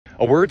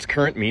A word's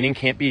current meaning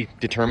can't be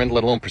determined,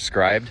 let alone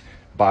prescribed,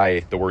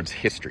 by the word's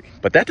history.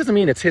 But that doesn't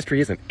mean its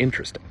history isn't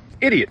interesting.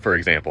 Idiot, for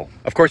example.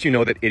 Of course you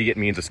know that idiot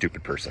means a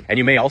stupid person. And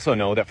you may also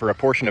know that for a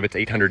portion of its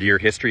 800-year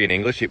history in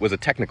English, it was a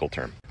technical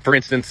term. For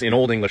instance, in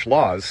Old English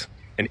laws,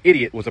 an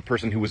idiot was a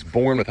person who was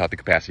born without the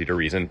capacity to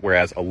reason,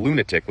 whereas a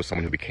lunatic was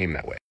someone who became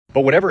that way.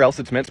 But whatever else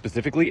it's meant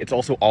specifically, it's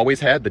also always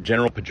had the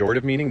general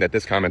pejorative meaning that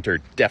this commenter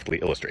deftly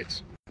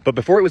illustrates. But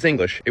before it was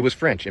English, it was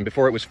French, and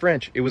before it was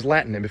French, it was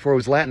Latin, and before it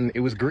was Latin,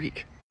 it was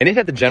Greek. And it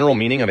had the general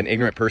meaning of an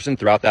ignorant person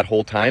throughout that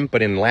whole time,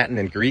 but in Latin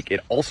and Greek, it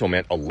also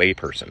meant a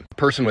layperson, a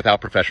person without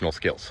professional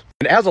skills.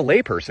 And as a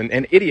layperson,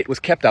 an idiot was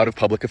kept out of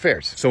public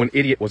affairs. So an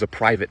idiot was a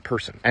private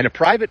person. And a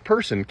private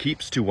person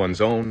keeps to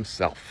one's own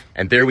self.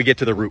 And there we get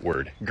to the root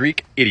word,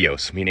 Greek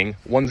idios, meaning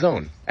one's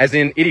own. As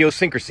in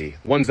idiosyncrasy,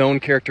 one's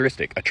own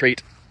characteristic, a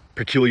trait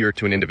peculiar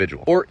to an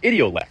individual. Or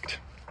idiolect,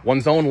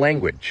 one's own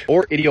language.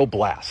 Or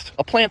idioblast,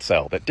 a plant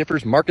cell that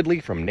differs markedly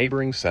from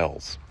neighboring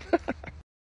cells.